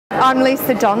I'm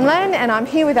Lisa Donlan and I'm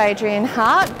here with Adrian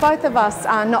Hart. Both of us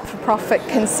are not-for-profit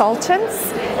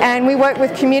consultants and we work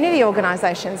with community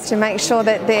organisations to make sure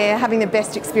that they're having the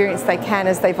best experience they can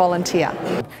as they volunteer.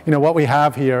 You know, what we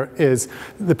have here is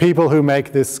the people who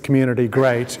make this community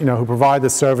great, you know, who provide the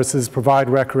services, provide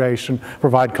recreation,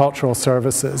 provide cultural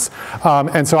services.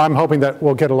 And so I'm hoping that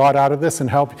we'll get a lot out of this and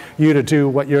help you to do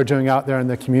what you're doing out there in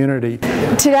the community.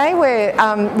 Today we're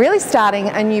really starting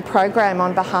a new program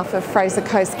on behalf of Fraser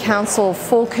Coast Council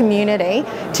for community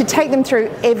to take them through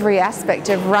every aspect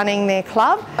of running their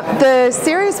club. The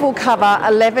series will cover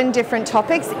 11 different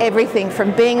topics, everything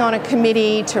from being on a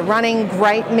committee to running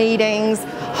great meetings,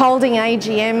 holding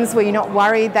AGMs where you're not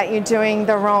worried that you're doing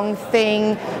the wrong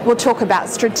thing. We'll talk about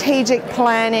strategic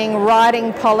planning,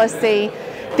 writing policy.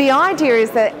 The idea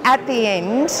is that at the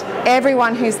end,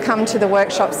 everyone who's come to the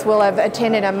workshops will have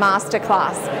attended a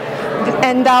masterclass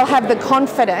and they'll have the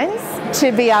confidence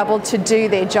to be able to do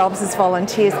their jobs as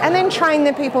volunteers and then train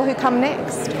the people who come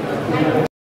next.